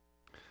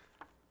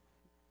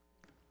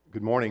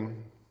Good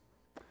morning.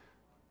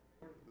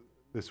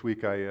 This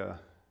week, I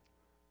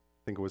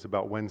think it was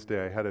about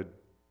Wednesday, I had a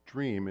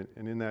dream,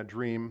 and in that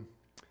dream,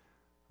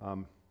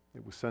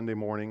 it was Sunday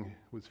morning,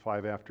 it was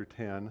 5 after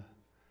 10.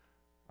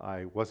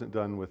 I wasn't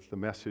done with the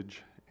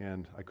message,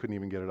 and I couldn't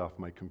even get it off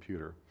my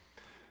computer.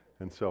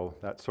 And so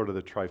that's sort of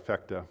the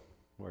trifecta,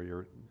 where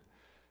you're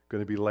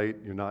going to be late,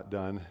 you're not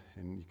done,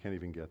 and you can't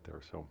even get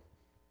there. So,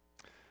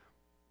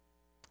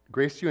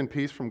 grace to you and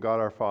peace from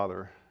God our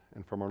Father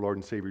and from our Lord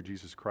and Savior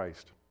Jesus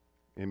Christ.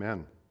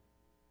 Amen.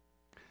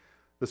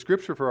 The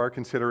scripture for our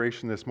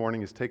consideration this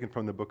morning is taken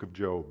from the book of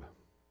Job.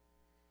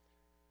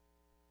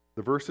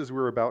 The verses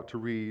we're about to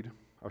read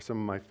are some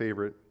of my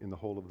favorite in the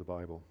whole of the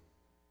Bible.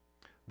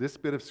 This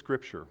bit of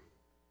scripture,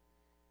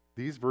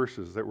 these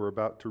verses that we're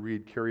about to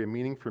read, carry a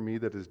meaning for me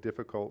that is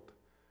difficult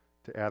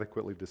to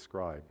adequately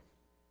describe.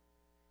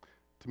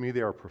 To me,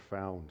 they are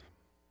profound.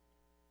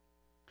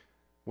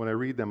 When I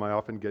read them, I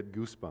often get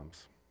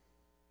goosebumps.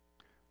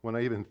 When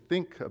I even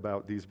think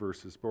about these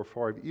verses,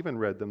 before I've even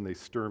read them, they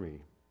stir me.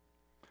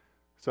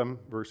 Some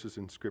verses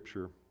in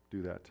Scripture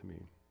do that to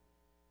me.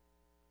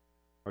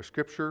 Our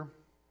Scripture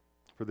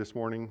for this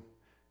morning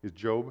is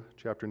Job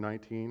chapter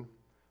 19,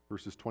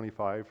 verses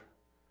 25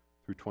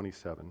 through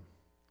 27.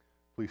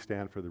 Please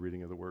stand for the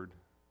reading of the Word.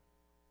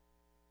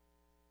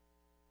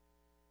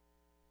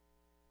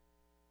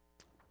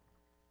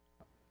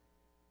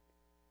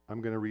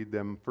 I'm going to read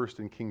them first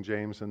in King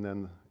James and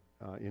then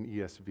in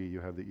ESV.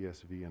 You have the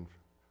ESV and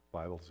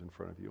Bibles in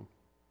front of you.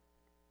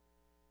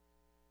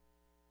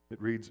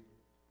 It reads,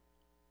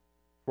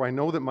 "For I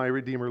know that my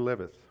Redeemer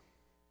liveth,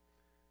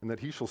 and that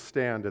he shall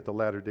stand at the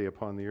latter day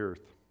upon the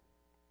earth.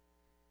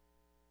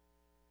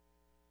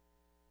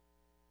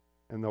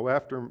 And though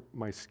after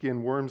my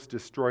skin worms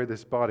destroy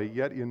this body,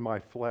 yet in my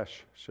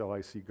flesh shall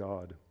I see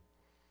God,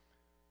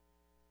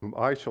 whom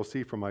I shall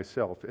see for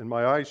myself, and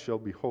my eyes shall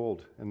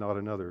behold, and not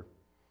another,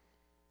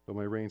 though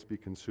my reins be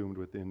consumed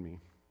within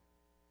me."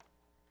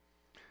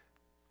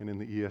 And in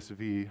the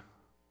ESV, a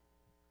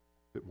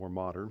bit more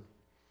modern,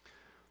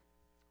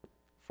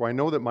 "For I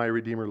know that my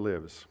Redeemer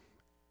lives,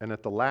 and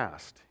at the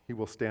last he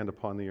will stand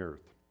upon the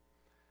earth.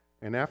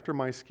 And after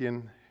my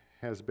skin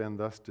has been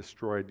thus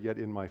destroyed, yet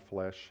in my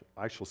flesh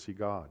I shall see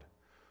God,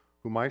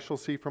 whom I shall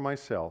see for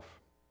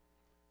myself,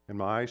 and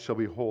my eyes shall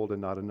behold,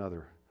 and not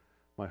another.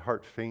 My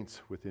heart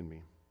faints within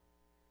me."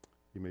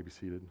 You may be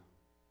seated.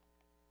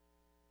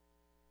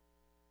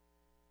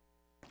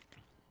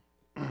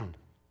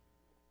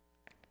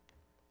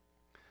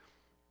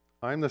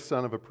 I'm the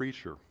son of a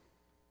preacher.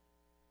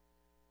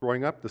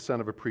 Growing up the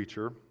son of a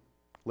preacher,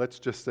 let's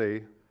just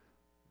say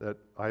that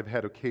I've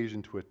had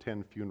occasion to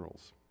attend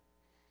funerals.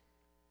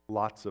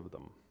 Lots of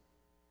them.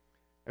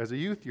 As a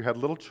youth, you had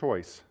little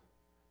choice,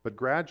 but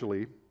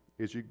gradually,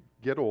 as you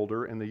get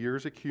older and the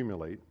years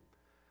accumulate,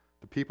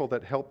 the people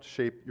that helped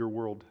shape your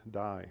world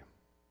die.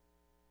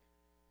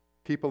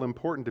 People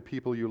important to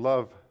people you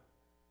love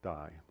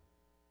die.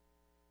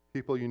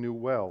 People you knew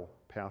well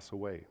pass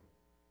away.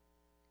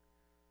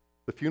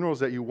 The funerals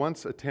that you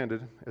once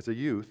attended as a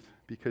youth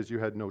because you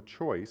had no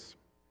choice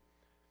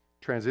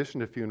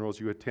transition to funerals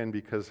you attend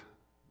because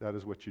that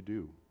is what you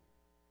do.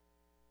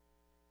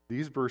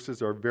 These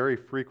verses are very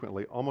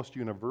frequently, almost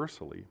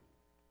universally,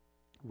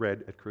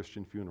 read at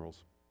Christian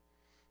funerals.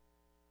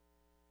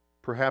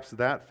 Perhaps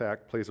that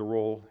fact plays a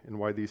role in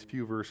why these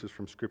few verses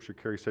from Scripture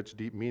carry such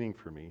deep meaning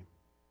for me.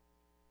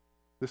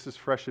 This is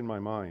fresh in my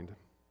mind.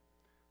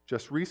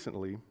 Just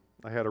recently,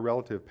 I had a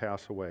relative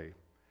pass away,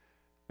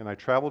 and I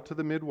traveled to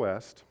the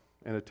Midwest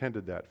and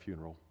attended that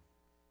funeral.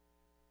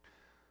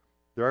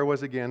 There I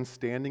was again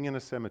standing in a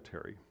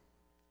cemetery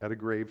at a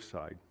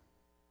graveside,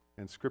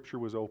 and Scripture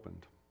was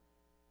opened.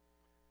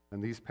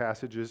 And these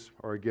passages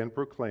are again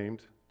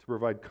proclaimed to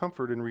provide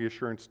comfort and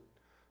reassurance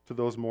to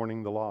those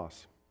mourning the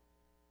loss.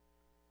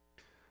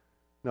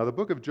 Now, the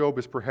book of Job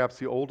is perhaps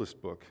the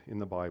oldest book in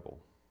the Bible.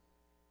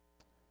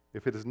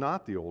 If it is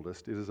not the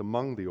oldest, it is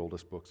among the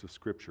oldest books of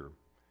Scripture.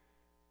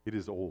 It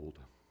is old.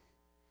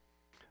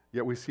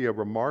 Yet we see a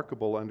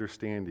remarkable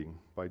understanding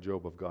by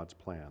Job of God's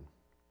plan.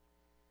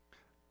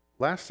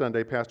 Last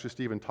Sunday, Pastor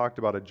Stephen talked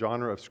about a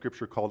genre of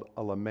Scripture called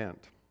a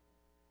lament.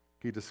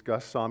 He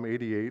discussed Psalm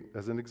 88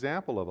 as an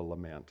example of a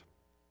lament.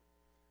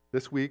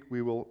 This week,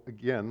 we will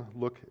again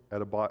look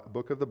at a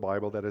book of the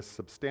Bible that is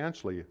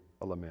substantially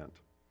a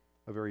lament,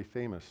 a very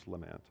famous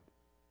lament.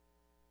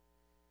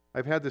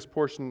 I've had this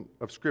portion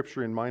of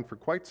Scripture in mind for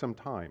quite some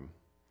time.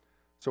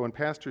 So when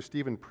Pastor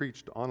Stephen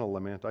preached on a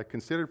lament, I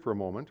considered for a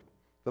moment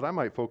that I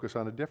might focus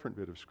on a different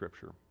bit of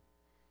Scripture.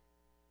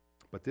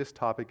 But this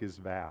topic is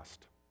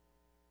vast,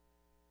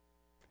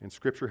 and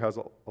Scripture has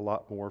a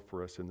lot more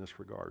for us in this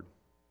regard.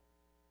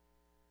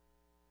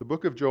 The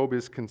book of Job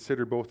is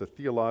considered both a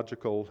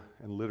theological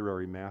and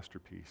literary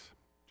masterpiece.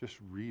 Just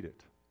read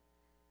it.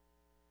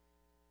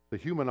 The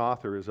human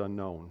author is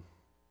unknown,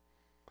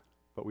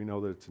 but we know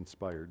that it's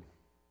inspired.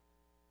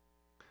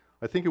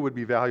 I think it would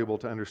be valuable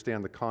to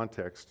understand the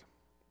context,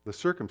 the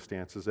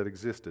circumstances that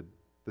existed,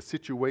 the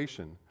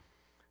situation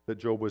that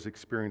Job was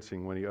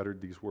experiencing when he uttered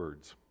these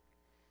words.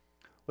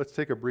 Let's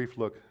take a brief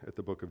look at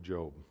the book of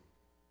Job.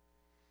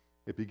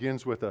 It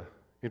begins with an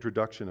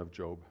introduction of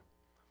Job.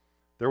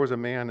 There was a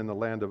man in the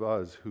land of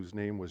Uz whose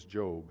name was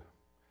Job.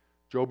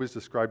 Job is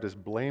described as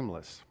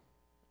blameless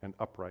and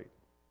upright,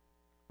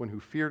 one who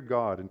feared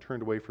God and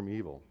turned away from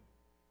evil.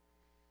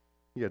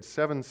 He had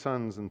 7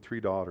 sons and 3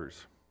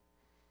 daughters.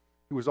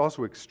 He was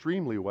also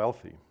extremely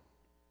wealthy.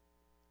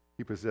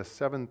 He possessed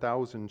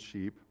 7,000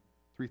 sheep,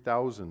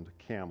 3,000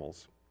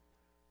 camels,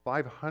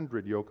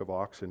 500 yoke of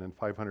oxen, and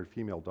 500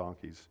 female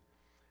donkeys,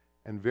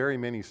 and very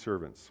many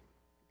servants,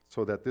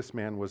 so that this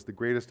man was the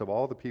greatest of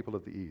all the people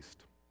of the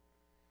East.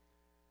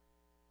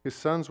 His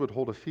sons would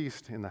hold a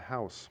feast in the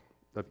house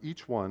of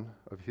each one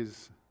of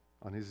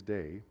on his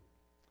day,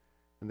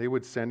 and they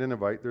would send and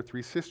invite their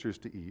 3 sisters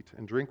to eat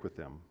and drink with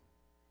them.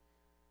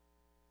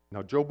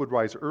 Now Job would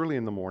rise early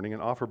in the morning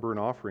and offer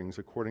burnt offerings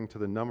according to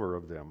the number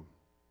of them.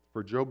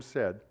 For Job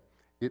said,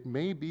 "It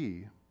may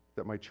be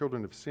that my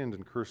children have sinned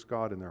and cursed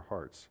God in their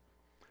hearts."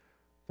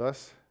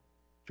 Thus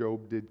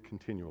Job did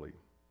continually.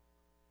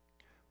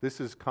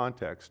 This is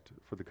context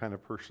for the kind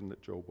of person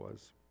that Job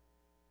was.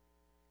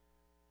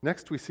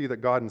 Next, we see that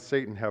God and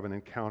Satan have an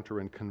encounter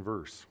and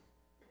converse.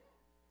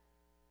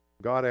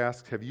 God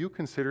asks, "Have you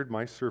considered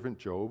my servant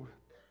Job?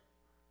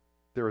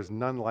 There is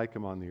none like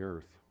him on the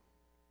earth,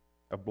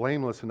 a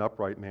blameless and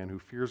upright man who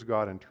fears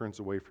God and turns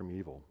away from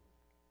evil."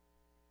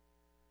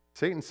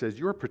 Satan says,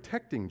 "You are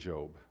protecting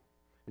Job,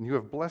 and you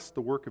have blessed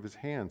the work of his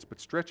hands, but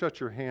stretch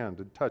out your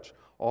hand and touch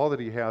all that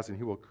he has, and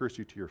he will curse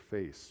you to your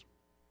face."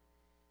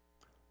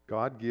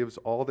 God gives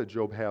all that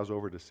Job has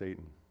over to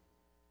Satan.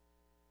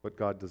 But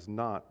God does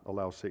not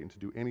allow Satan to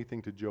do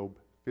anything to Job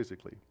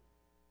physically.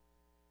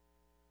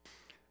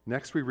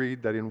 Next, we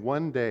read that in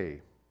one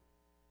day,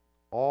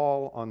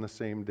 all on the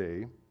same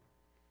day,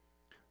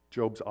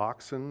 Job's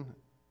oxen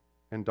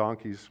and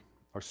donkeys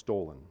are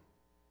stolen,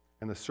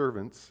 and the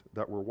servants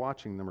that were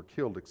watching them are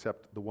killed,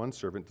 except the one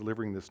servant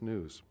delivering this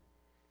news.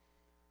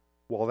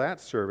 While that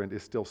servant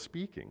is still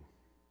speaking,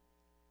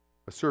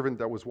 a servant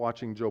that was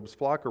watching Job's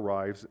flock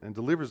arrives and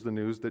delivers the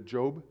news that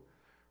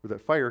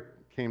that fire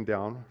came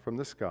down from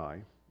the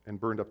sky and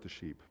burned up the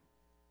sheep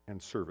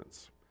and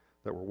servants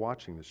that were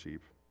watching the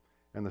sheep.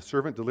 And the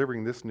servant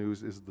delivering this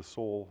news is the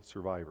sole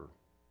survivor.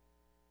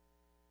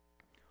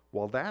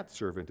 While that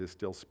servant is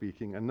still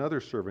speaking, another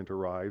servant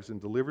arrives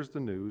and delivers the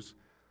news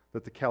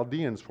that the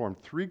Chaldeans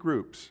formed 3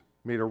 groups,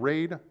 made a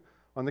raid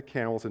on the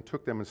camels, and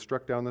took them and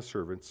struck down the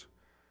servants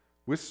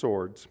with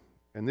swords,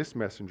 and this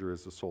messenger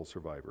is the sole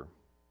survivor.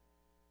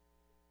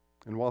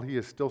 And while he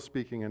is still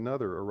speaking,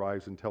 another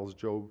arrives and tells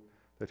Job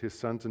that his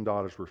sons and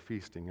daughters were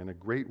feasting, and a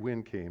great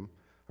wind came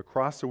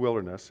across the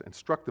wilderness and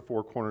struck the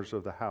 4 corners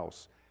of the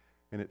house,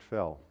 and it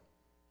fell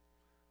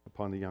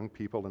upon the young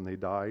people, and they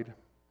died,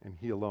 and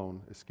he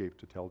alone escaped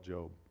to tell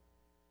Job.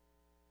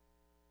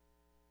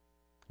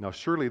 Now,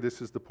 surely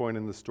this is the point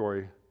in the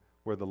story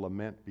where the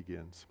lament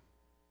begins.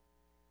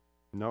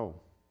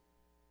 No.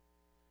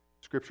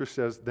 Scripture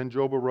says, "Then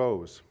Job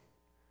arose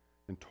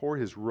and tore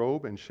his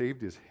robe and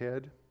shaved his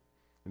head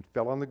and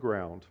fell on the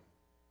ground."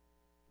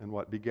 And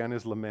what, began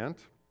his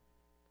lament?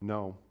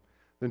 No.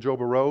 Then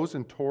Job arose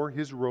and tore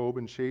his robe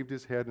and shaved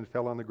his head and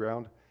fell on the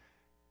ground,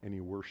 and he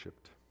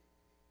worshiped.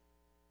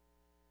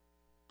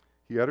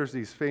 He utters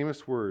these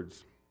famous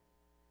words,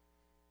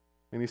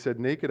 and he said,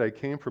 "Naked I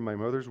came from my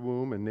mother's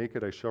womb, and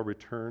naked I shall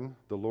return.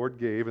 The Lord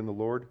gave, and the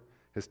Lord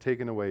has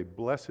taken away.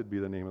 Blessed be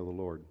the name of the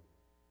Lord."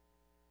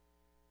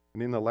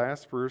 And in the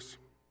last verse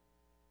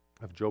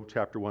of Job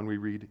chapter 1, we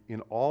read,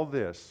 "In all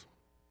this,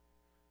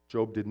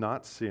 Job did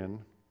not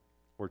sin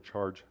or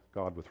charge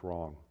God with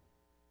wrong."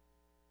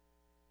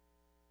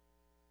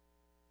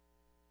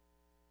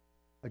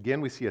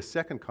 Again, we see a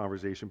second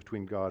conversation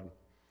between God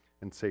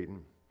and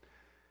Satan.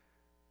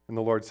 And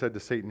the Lord said to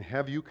Satan,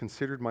 "Have you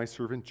considered my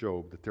servant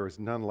Job, that there is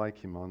none like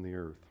him on the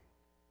earth,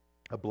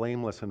 a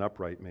blameless and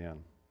upright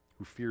man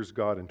who fears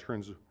God and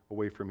turns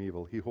away from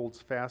evil? He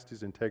holds fast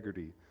his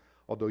integrity,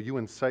 although you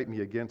incite me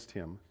against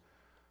him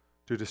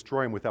to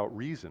destroy him without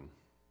reason."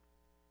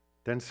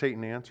 Then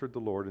Satan answered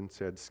the Lord and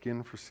said,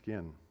 "Skin for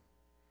skin.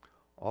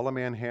 All a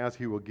man has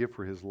he will give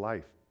for his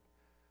life.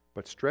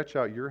 But stretch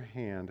out your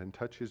hand and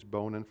touch his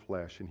bone and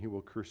flesh, and he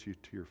will curse you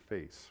to your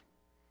face."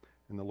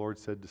 And the Lord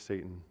said to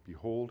Satan,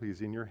 "Behold, he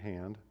is in your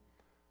hand,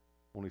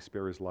 only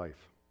spare his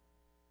life."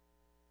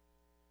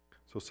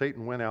 So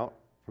Satan went out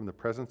from the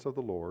presence of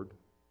the Lord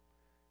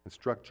and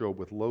struck Job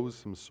with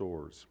loathsome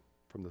sores,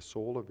 from the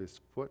sole of his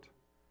foot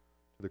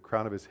to the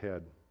crown of his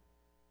head.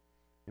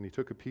 And he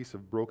took a piece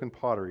of broken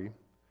pottery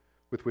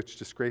with which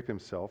to scrape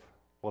himself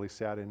while he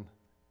sat in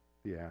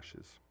the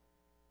ashes.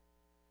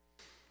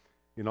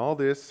 In all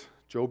this,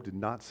 Job did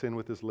not sin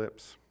with his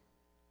lips.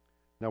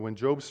 Now when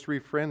Job's 3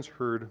 friends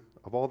heard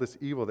of all this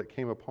evil that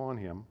came upon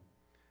him,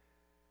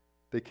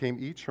 they came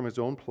each from his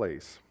own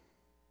place.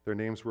 Their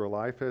names were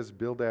Eliphaz,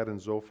 Bildad,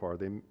 and Zophar.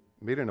 They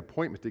made an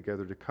appointment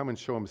together to come and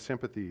show him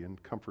sympathy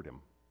and comfort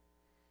him.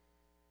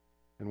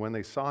 And when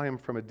they saw him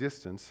from a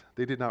distance,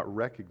 they did not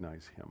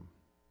recognize him,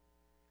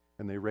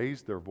 and they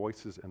raised their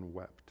voices and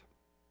wept.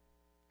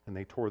 And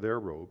they tore their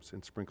robes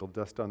and sprinkled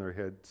dust on their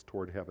heads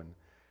toward heaven.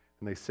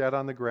 And they sat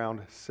on the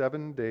ground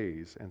 7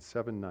 days and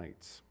 7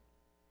 nights,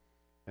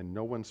 and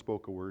no one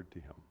spoke a word to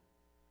him,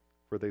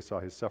 for they saw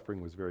his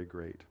suffering was very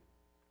great.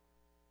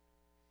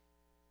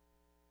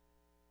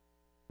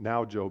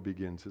 Now Job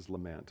begins his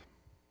lament.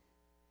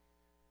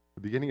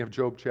 The beginning of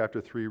Job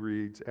chapter 3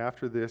 reads,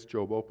 "After this,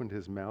 Job opened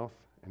his mouth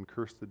and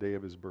cursed the day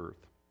of his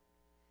birth."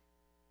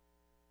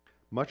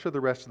 Much of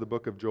the rest of the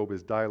book of Job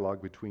is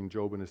dialogue between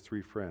Job and his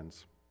 3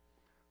 friends.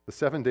 The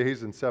 7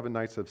 days and 7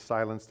 nights of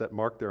silence that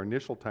marked their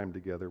initial time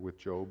together with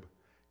Job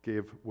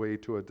gave way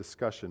to a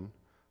discussion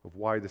of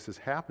why this has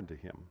happened to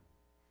him.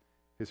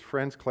 His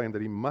friends claim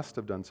that he must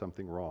have done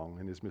something wrong,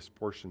 and his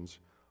misfortunes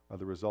are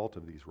the result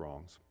of these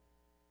wrongs.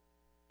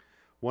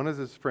 One of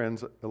his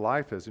friends,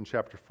 Eliphaz, in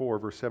chapter 4,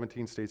 verse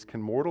 17 states,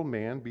 "Can mortal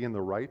man be in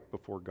the right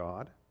before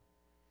God?"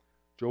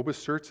 Job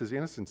asserts his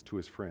innocence to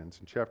his friends.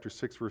 In chapter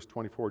 6, verse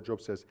 24,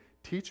 Job says,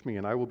 "Teach me,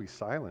 and I will be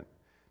silent.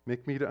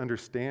 Make me to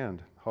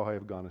understand how I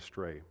have gone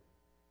astray."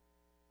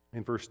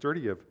 In verse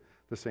 30 of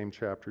the same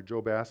chapter,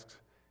 Job asks,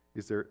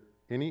 "Is there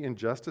any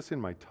injustice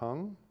in my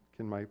tongue?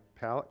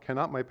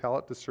 Cannot my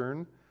palate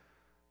discern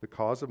the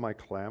cause of my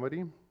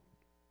calamity?"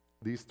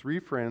 These 3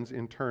 friends,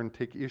 in turn,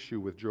 take issue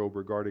with Job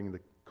regarding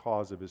the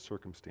cause of his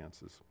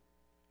circumstances.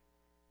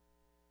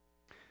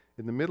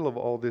 In the middle of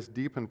all this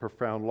deep and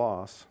profound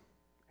loss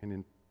and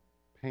in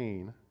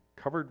pain,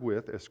 covered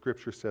with, as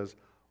Scripture says,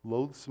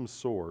 loathsome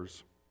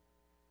sores,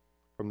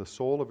 from the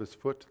sole of his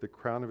foot to the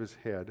crown of his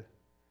head,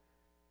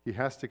 he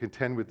has to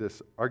contend with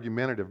this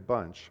argumentative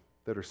bunch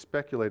that are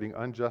speculating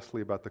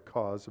unjustly about the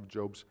cause of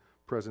Job's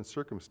present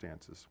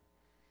circumstances.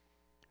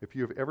 If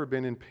you have ever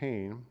been in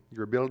pain,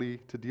 your ability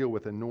to deal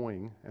with an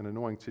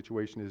annoying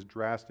situation is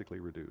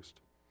drastically reduced.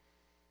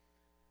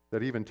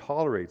 That even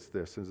tolerates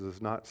this and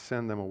does not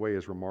send them away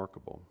is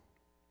remarkable.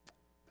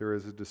 There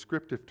is a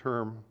descriptive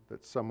term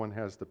that someone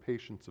has the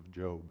patience of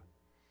Job.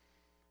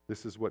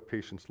 This is what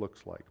patience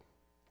looks like.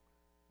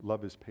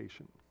 Love is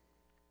patient.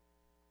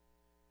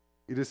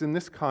 It is in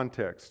this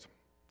context,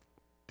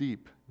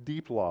 deep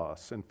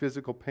loss and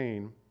physical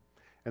pain,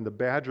 and the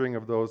badgering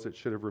of those that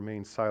should have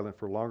remained silent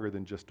for longer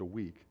than just a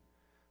week,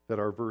 that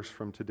our verse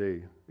from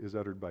today is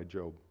uttered by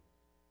Job.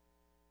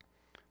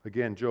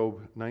 Again,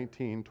 Job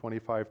 19,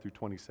 25 through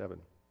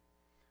 27.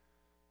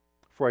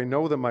 "For I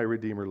know that my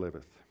Redeemer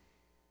liveth,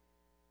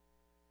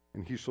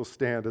 and he shall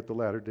stand at the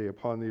latter day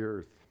upon the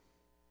earth.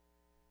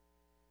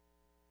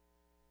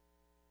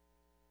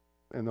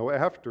 And though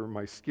after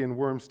my skin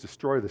worms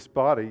destroy this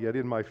body, yet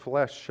in my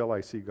flesh shall I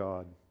see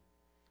God,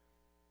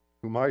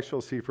 whom I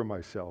shall see for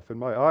myself, and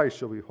my eyes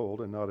shall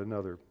behold and not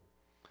another,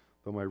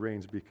 though my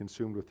reins be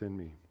consumed within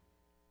me."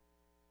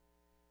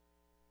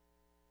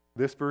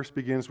 This verse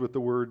begins with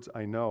the words,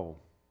 "I know."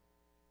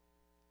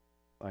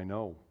 I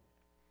know.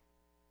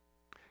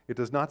 It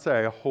does not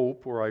say I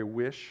hope or I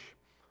wish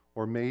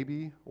or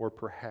maybe or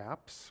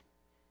perhaps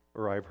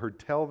or I've heard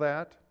tell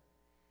that.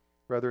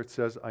 Rather, it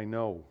says I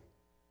know.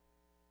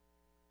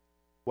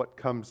 What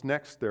comes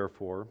next,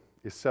 therefore,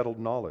 is settled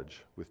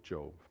knowledge with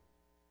Job.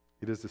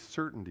 It is a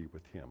certainty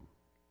with him.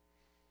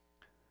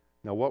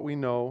 Now, what we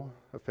know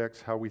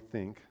affects how we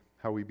think,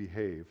 how we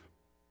behave.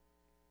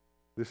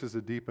 This is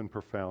a deep and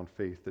profound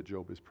faith that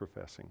Job is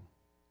professing.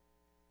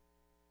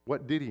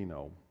 What did he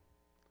know?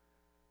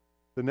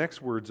 The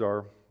next words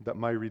are that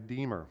my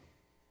Redeemer.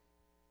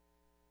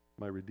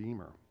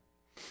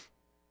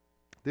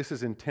 This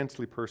is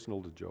intensely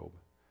personal to Job.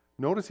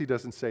 Notice he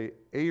doesn't say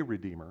a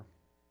Redeemer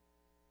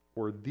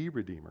or the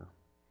Redeemer.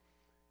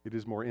 It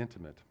is more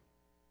intimate.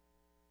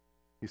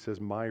 He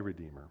says, my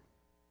Redeemer.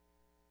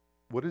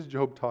 What is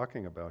Job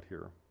talking about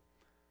here?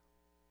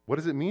 What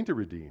does it mean to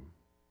redeem?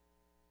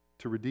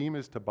 To redeem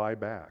is to buy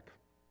back.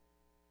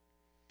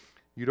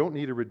 You don't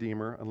need a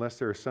redeemer unless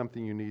there is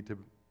something you need to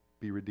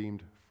be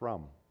redeemed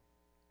from.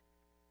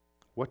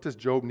 What does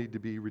Job need to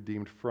be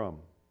redeemed from?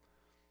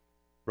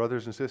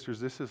 Brothers and sisters,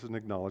 this is an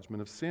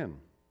acknowledgement of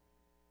sin.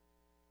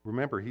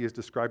 Remember, he is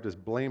described as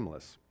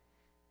blameless,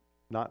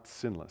 not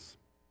sinless.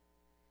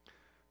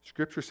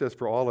 Scripture says,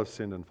 for all have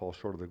sinned and fall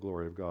short of the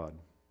glory of God.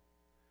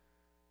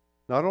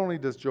 Not only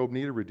does Job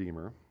need a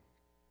redeemer,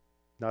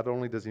 not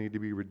only does he need to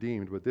be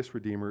redeemed, but this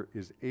redeemer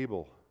is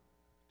able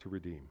to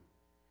redeem.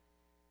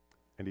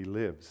 And he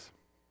lives.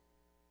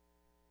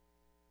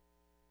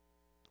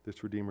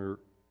 This redeemer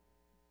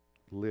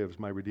lives.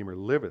 My redeemer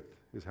liveth,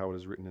 is how it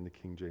is written in the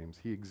King James.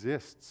 He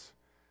exists.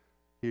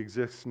 He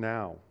exists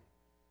now.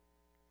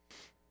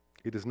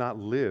 It is not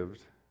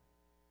lived,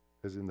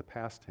 as in the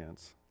past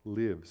tense,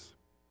 lives,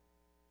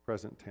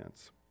 present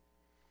tense.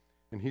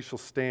 And he shall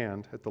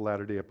stand at the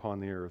latter day upon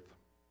the earth.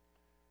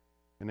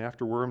 And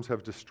after worms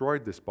have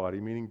destroyed this body,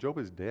 meaning Job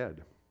is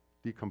dead,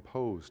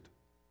 decomposed,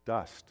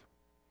 dust,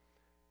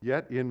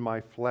 yet in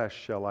my flesh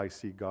shall I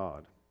see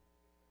God.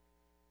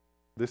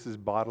 This is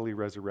bodily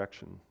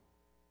resurrection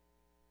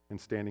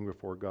and standing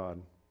before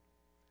God.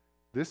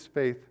 This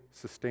faith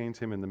sustains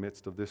him in the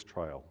midst of this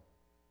trial.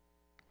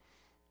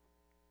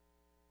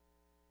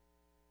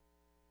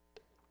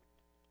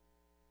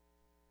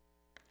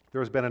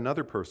 There has been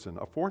another person,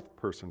 a fourth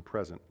person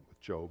present with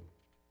Job,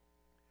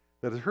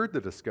 that has heard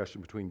the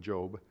discussion between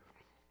Job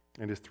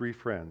and his three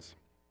friends.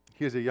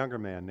 He is a younger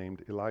man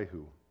named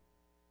Elihu.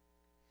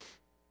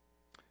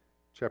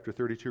 Chapter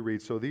 32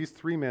 reads, "So these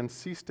three men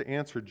ceased to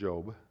answer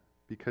Job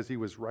because he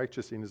was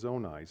righteous in his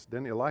own eyes.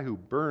 Then Elihu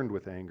burned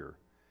with anger.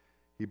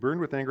 He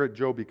burned with anger at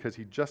Job because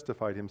he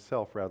justified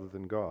himself rather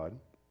than God.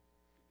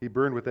 He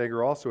burned with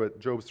anger also at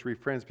Job's three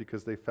friends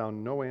because they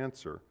found no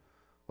answer,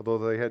 although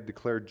they had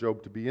declared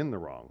Job to be in the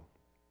wrong.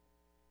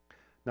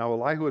 Now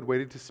Elihu had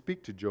waited to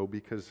speak to Job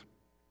because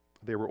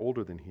they were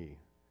older than he.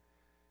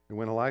 And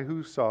when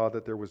Elihu saw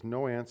that there was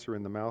no answer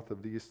in the mouth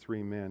of these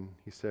three men,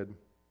 he said,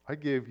 'I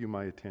gave you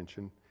my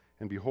attention,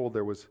 and behold,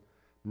 there was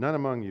none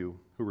among you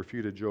who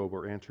refuted Job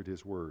or answered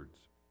his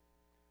words.'"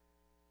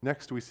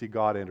 Next, we see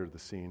God enter the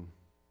scene.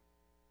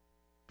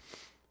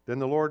 "Then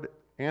the Lord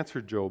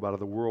answered Job out of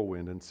the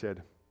whirlwind and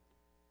said,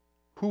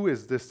 'Who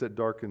is this that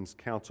darkens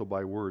counsel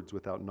by words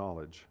without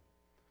knowledge?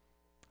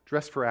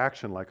 Dress for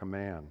action like a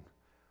man.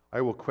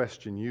 I will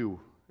question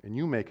you, and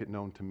you make it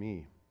known to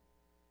me.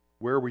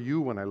 Where were you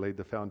when I laid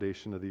the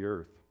foundation of the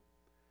earth?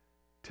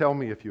 Tell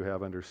me if you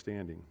have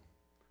understanding.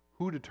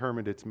 Who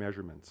determined its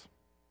measurements?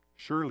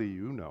 Surely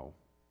you know.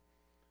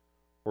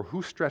 Or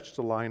who stretched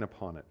a line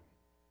upon it?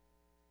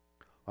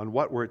 On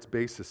what were its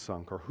bases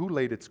sunk, or who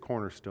laid its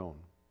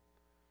cornerstone?'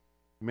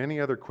 Many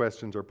other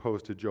questions are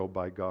posed to Job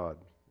by God,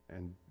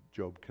 and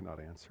Job cannot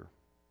answer.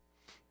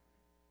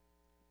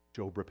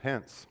 Job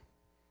repents.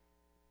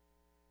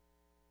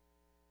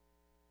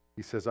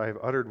 He says, 'I have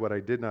uttered what I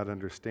did not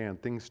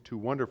understand, things too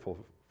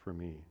wonderful for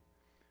me,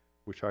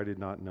 which I did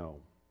not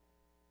know.'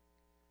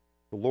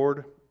 The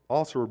Lord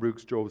also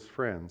rebukes Job's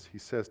friends. He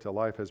says to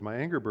Eliphaz, 'My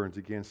anger burns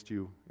against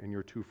you and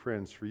your two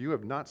friends, for you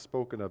have not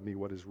spoken of me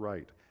what is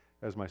right,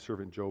 as my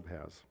servant Job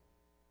has.'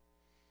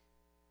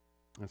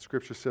 And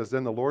Scripture says,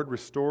 'Then the Lord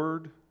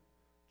restored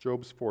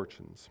Job's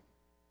fortunes,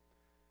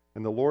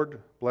 and the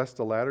Lord blessed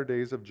the latter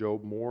days of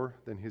Job more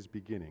than his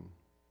beginning.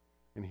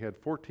 And he had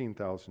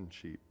 14,000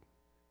 sheep,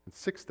 and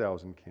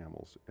 6,000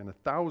 camels, and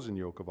 1,000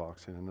 yoke of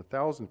oxen, and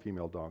 1,000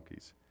 female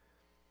donkeys.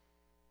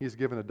 He is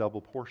given a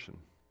double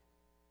portion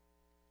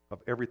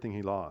of everything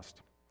he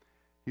lost.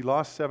 He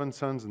lost 7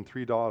 sons and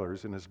 3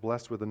 daughters, and is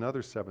blessed with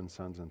another 7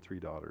 sons and 3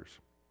 daughters.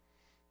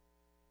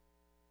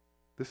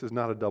 This is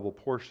not a double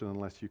portion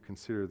unless you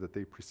consider that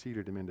they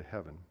preceded him into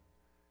heaven,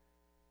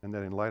 and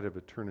that in light of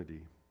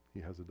eternity,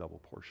 he has a double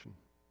portion.'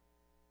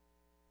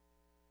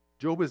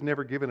 Job is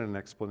never given an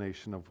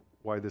explanation of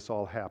why this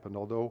all happened,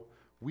 although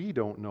we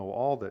don't know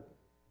all that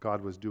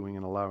God was doing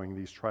in allowing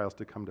these trials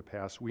to come to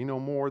pass. We know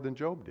more than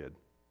Job did.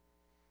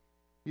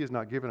 He is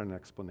not given an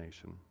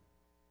explanation.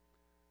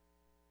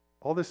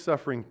 All this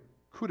suffering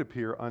could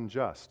appear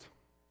unjust.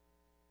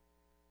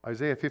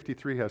 Isaiah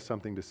 53 has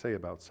something to say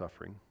about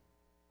suffering.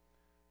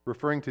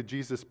 Referring to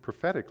Jesus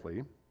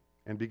prophetically,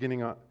 and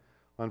beginning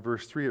on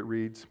verse 3, it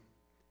reads,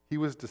 'He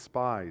was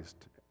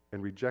despised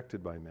and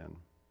rejected by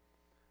men,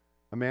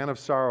 a man of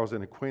sorrows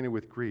and acquainted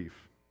with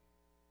grief.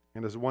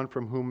 And as one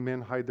from whom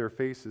men hide their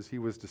faces, he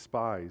was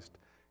despised,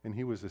 and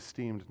he was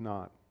esteemed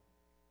not.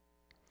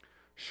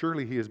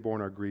 Surely he has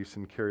borne our griefs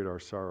and carried our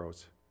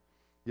sorrows.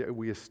 Yet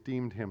we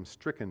esteemed him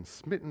stricken,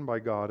 smitten by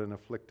God, and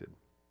afflicted.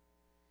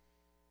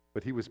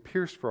 But he was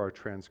pierced for our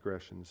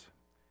transgressions.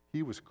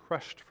 He was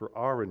crushed for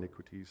our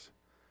iniquities.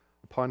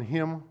 Upon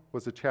him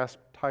was the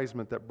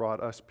chastisement that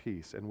brought us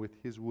peace, and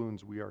with his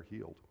wounds we are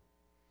healed.'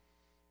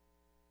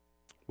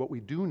 What we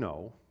do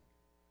know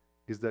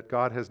is that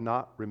God has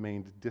not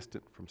remained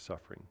distant from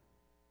suffering,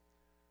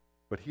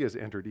 but he has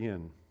entered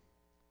in,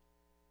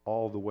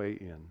 all the way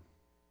in.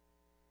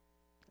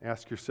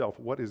 Ask yourself,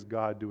 what is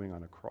God doing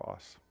on a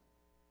cross?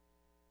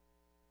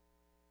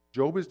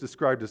 Job is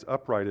described as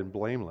upright and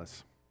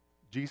blameless.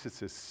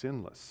 Jesus is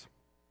sinless.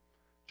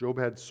 Job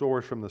had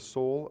sores from the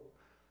sole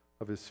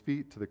of his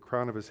feet to the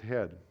crown of his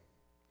head.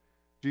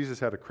 Jesus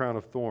had a crown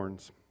of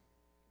thorns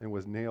and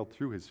was nailed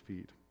through his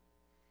feet.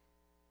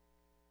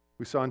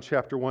 We saw in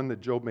chapter 1 that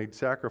Job made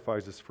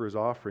sacrifices for his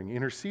offering,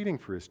 interceding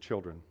for his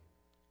children.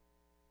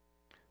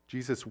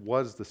 Jesus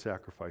was the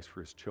sacrifice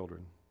for his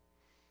children.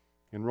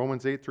 In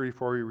Romans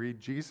 8:34 we read,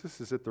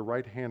 "Jesus is at the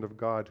right hand of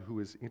God who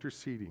is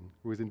interceding,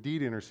 who is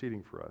indeed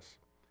interceding for us.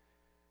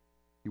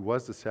 He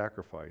was the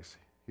sacrifice.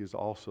 He is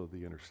also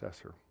the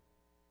intercessor."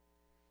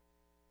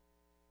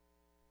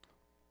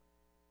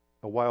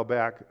 A while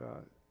back,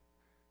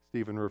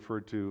 Stephen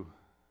referred to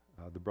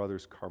the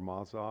brothers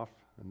Karamazov,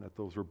 and that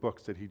those were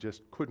books that he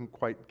just couldn't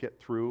quite get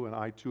through, and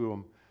I too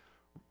am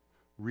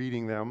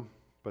reading them,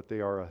 but they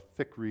are a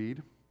thick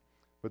read.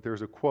 But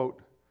there's a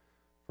quote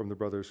from the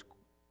brothers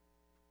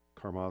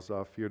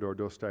Karamazov. Fyodor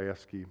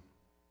Dostoevsky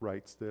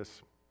writes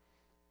this.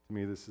 To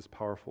me, this is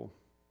powerful.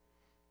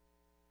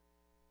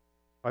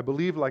 "I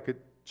believe like a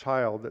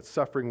child that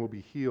suffering will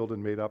be healed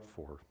and made up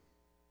for,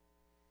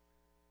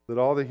 that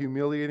all the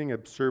humiliating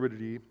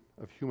absurdity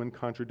of human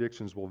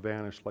contradictions will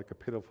vanish like a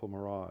pitiful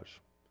mirage,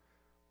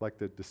 like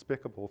the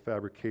despicable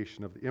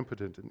fabrication of the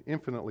impotent and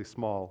infinitely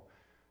small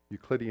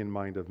Euclidean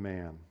mind of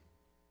man.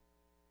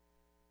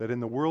 that in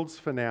the world's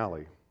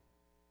finale,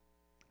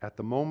 at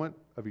the moment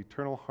of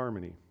eternal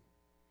harmony,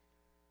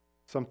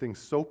 something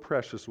so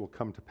precious will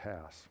come to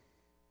pass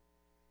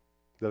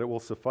that it will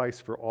suffice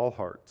for all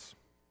hearts,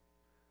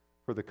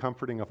 for the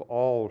comforting of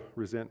all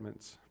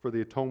resentments, for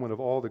the atonement of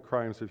all the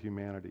crimes of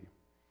humanity,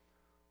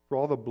 for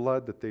all the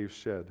blood that they've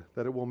shed,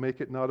 that it will make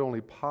it not only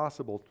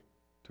possible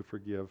to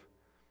forgive,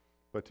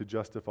 but to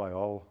justify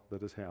all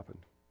that has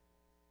happened.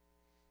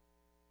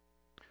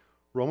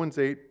 Romans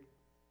 8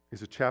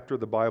 is a chapter of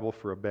the Bible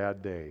for a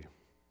bad day,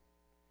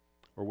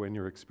 or when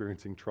you're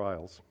experiencing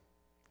trials.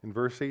 In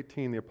verse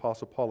 18, the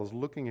Apostle Paul is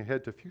looking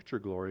ahead to future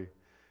glory.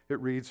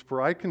 It reads,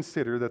 "For I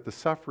consider that the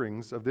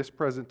sufferings of this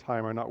present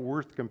time are not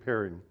worth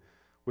comparing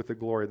with the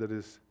glory that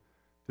is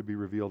to be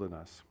revealed in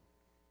us."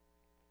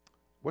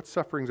 What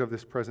sufferings of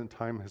this present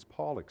time has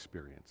Paul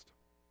experienced?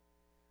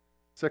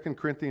 2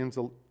 Corinthians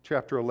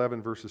chapter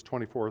 11, verses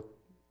 24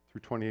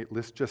 through 28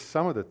 lists just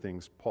some of the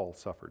things Paul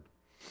suffered.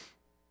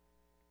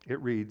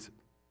 It reads,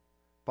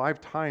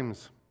 "5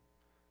 times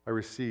I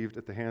received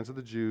at the hands of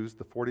the Jews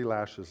the 40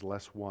 lashes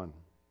less one.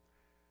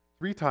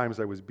 3 times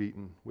I was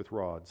beaten with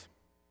rods.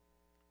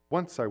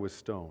 Once I was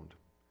stoned.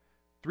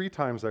 3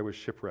 times I was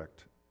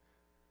shipwrecked.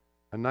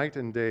 A night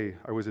and day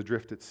I was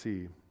adrift at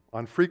sea,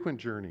 on frequent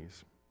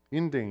journeys,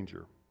 in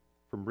danger,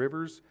 from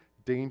rivers,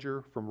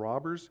 danger from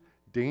robbers,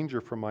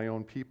 danger from my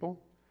own people,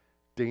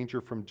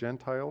 danger from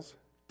Gentiles,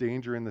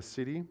 danger in the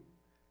city,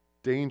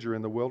 danger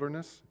in the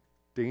wilderness,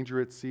 danger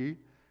at sea,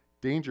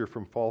 danger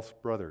from false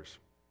brothers.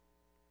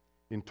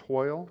 In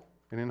toil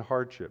and in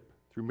hardship,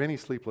 through many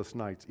sleepless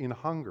nights, in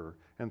hunger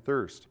and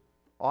thirst,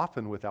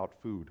 often without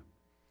food,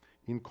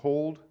 in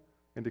cold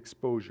and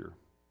exposure.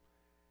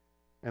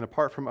 And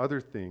apart from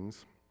other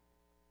things,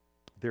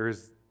 there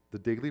is the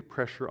daily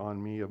pressure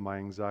on me of my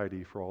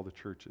anxiety for all the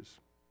churches."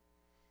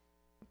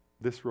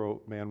 This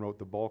man wrote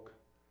the bulk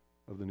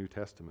of the New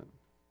Testament.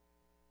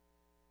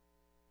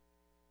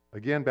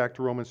 Again, back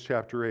to Romans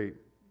chapter 8,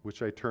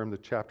 which I term the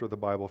chapter of the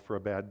Bible for a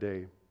bad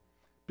day.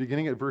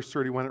 Beginning at verse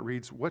 31, it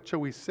reads, "What shall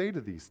we say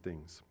to these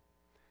things?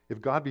 If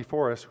God be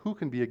for us, who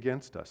can be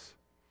against us?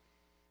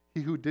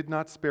 He who did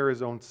not spare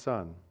his own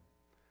son,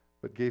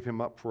 but gave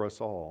him up for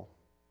us all,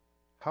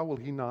 how will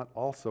he not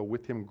also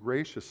with him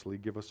graciously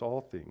give us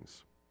all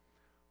things?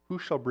 Who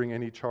shall bring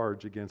any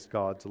charge against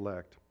God's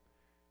elect?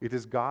 It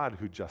is God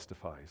who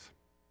justifies.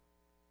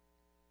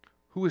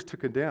 Who is to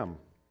condemn?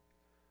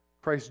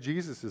 Christ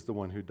Jesus is the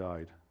one who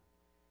died.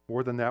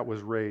 More than that,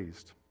 was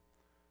raised,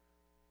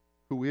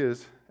 who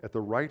is at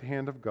the right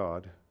hand of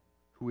God,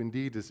 who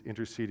indeed is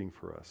interceding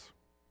for us.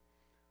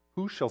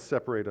 Who shall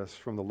separate us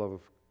from the love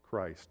of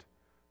Christ?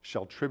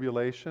 Shall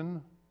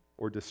tribulation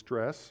or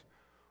distress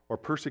or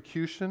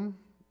persecution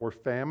or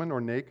famine or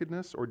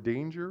nakedness or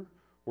danger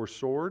or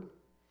sword?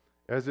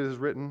 As it is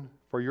written,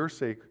 for your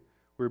sake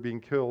we are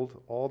being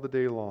killed all the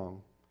day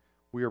long.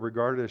 We are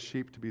regarded as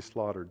sheep to be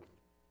slaughtered.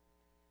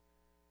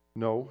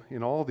 No,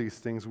 in all these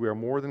things we are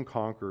more than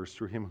conquerors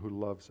through him who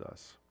loves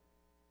us.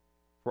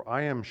 For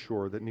I am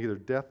sure that neither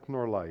death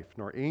nor life,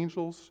 nor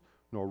angels,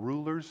 nor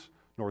rulers,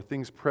 nor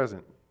things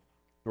present,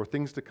 nor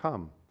things to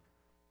come,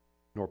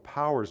 nor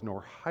powers,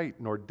 nor height,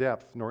 nor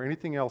depth, nor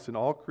anything else in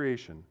all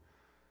creation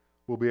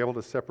will be able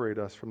to separate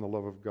us from the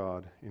love of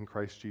God in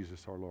Christ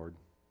Jesus our Lord."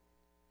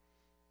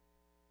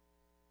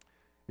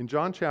 In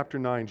John chapter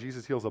 9,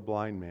 Jesus heals a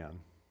blind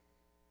man.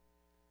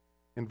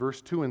 In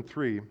verse 2 and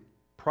 3,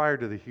 prior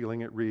to the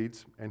healing, it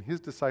reads, "And his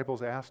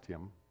disciples asked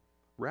him,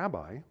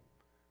 'Rabbi,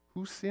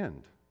 who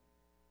sinned,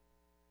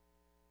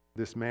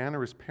 this man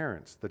or his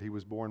parents, that he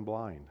was born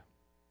blind?'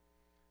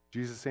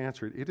 Jesus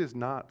answered, 'It is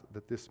not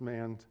that this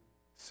man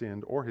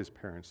sinned or his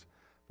parents,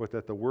 but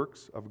that the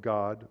works of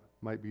God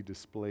might be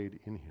displayed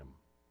in him.'"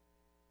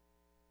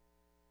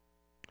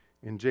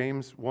 In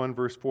James 1,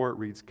 verse 4, it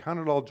reads, "Count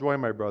it all joy,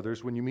 my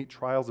brothers, when you meet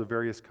trials of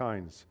various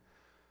kinds.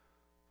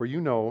 For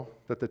you know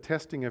that the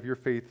testing of your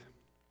faith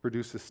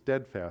produces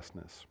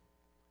steadfastness.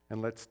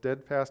 And let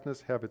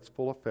steadfastness have its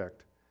full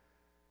effect,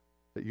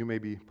 that you may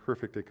be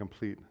perfect and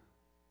complete,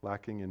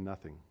 lacking in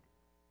nothing."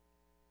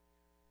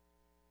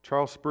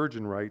 Charles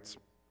Spurgeon writes,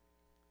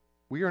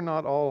 "We are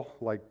not all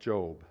like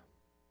Job,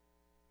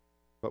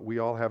 but we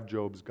all have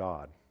Job's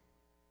God.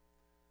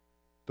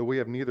 Though we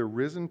have neither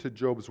risen to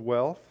Job's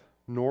wealth,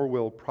 nor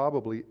will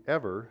probably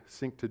ever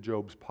sink to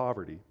Job's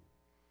poverty,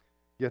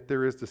 yet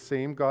there is the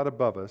same God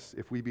above us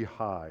if we be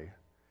high,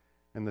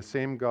 and the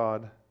same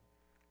God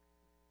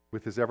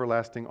with his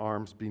everlasting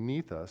arms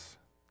beneath us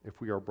if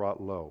we are brought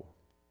low.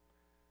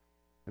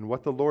 And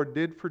what the Lord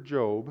did for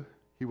Job,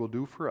 he will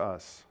do for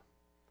us,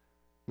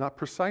 not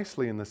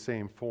precisely in the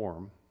same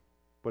form,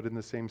 but in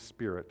the same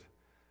spirit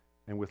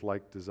and with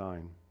like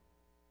design."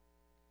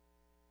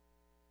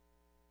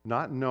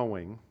 Not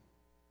knowing,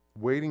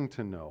 waiting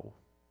to know,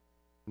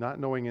 not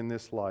knowing in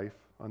this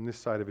life, on this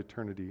side of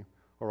eternity,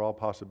 are all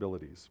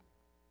possibilities.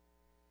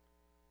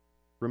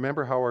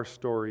 Remember how our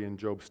story in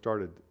Job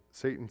started.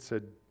 Satan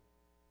said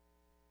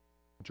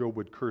Job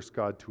would curse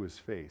God to his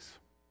face.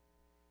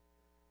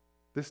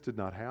 This did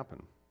not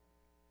happen.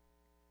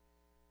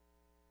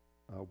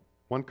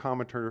 One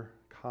commentator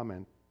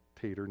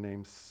commentator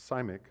named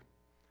Simek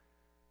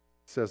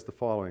says the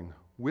following: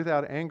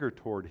 without anger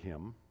toward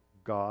him,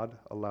 God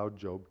allowed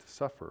Job to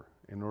suffer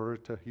in order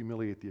to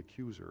humiliate the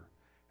accuser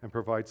and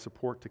provide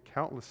support to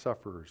countless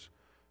sufferers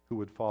who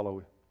would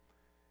follow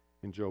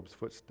in Job's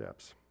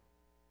footsteps.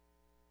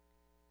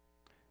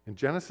 In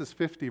Genesis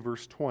 50,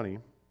 verse 20,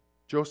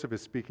 Joseph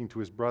is speaking to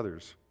his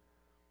brothers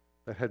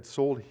that had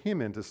sold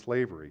him into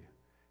slavery,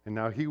 and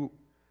now he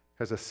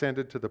has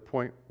ascended to the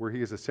point where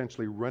he is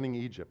essentially running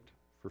Egypt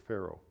for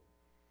Pharaoh.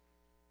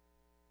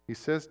 He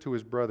says to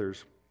his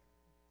brothers,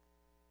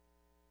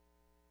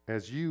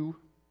 As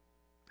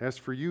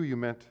for you, you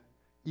meant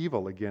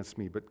evil against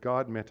me, but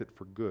God meant it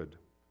for good,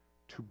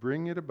 to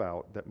bring it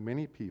about that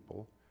many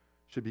people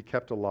should be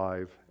kept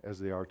alive as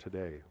they are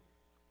today.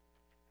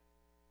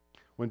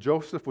 When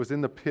Joseph was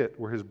in the pit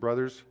where his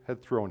brothers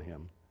had thrown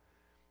him,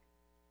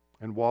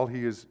 and while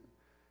he is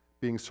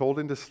being sold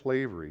into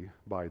slavery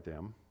by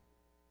them,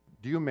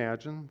 do you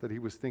imagine that he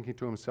was thinking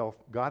to himself,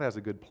 God has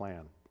a good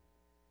plan.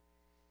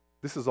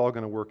 This is all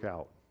going to work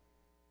out.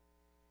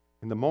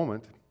 In the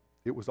moment,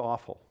 it was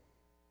awful.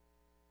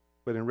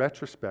 But in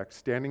retrospect,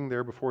 standing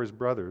there before his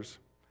brothers,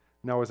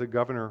 now as a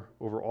governor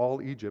over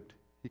all Egypt,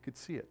 he could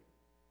see it.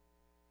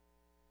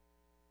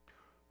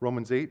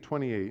 Romans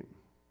 8:28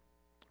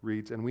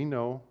 reads, And we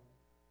know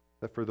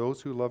that for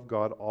those who love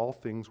God, all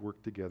things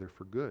work together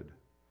for good,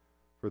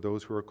 for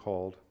those who are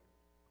called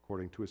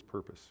according to his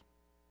purpose.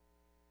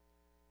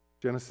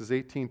 Genesis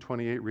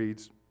 18:28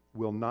 reads,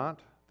 Will not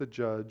the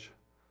judge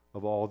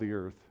of all the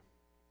earth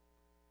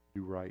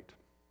do right?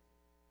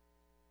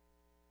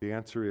 The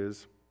answer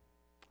is,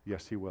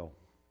 yes, he will.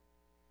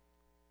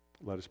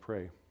 Let us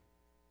pray.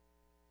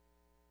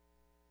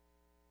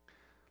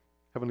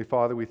 Heavenly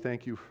Father, we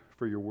thank you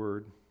for your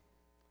word.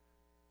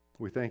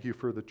 We thank you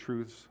for the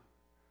truths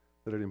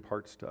that it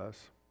imparts to us.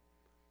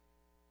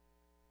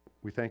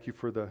 We thank you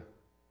for the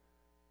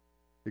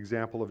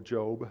example of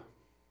Job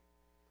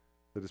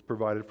that is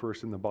provided for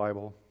us in the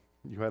Bible.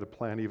 You had a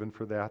plan even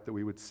for that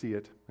we would see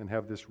it and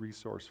have this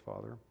resource,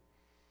 Father.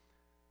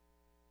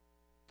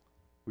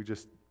 We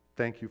just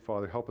thank you,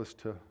 Father. Help us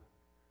to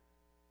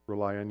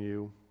rely on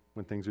you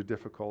when things are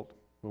difficult,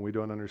 when we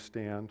don't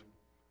understand,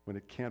 when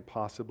it can't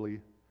possibly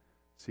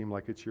seem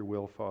like it's your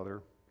will,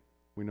 Father.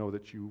 We know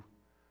that you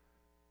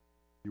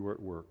are at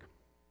work.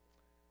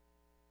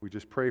 We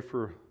just pray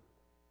for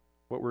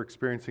what we're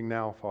experiencing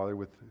now, Father,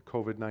 with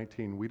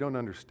COVID-19. We don't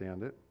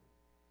understand it,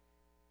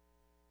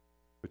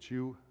 but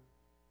you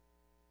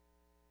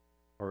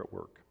are at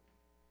work.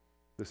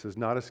 This has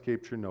not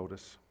escaped your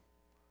notice,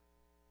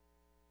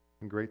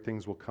 and great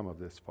things will come of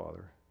this,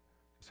 Father.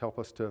 Just help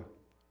us to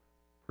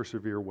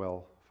persevere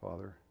well,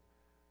 Father.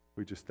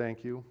 We just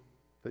thank you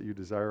that you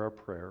desire our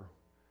prayer.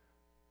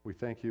 We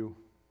thank you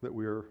that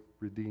we are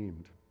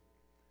redeemed,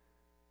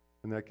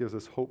 and that gives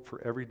us hope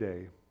for every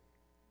day.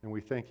 And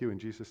we thank you in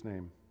Jesus'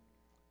 name.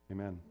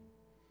 Amen.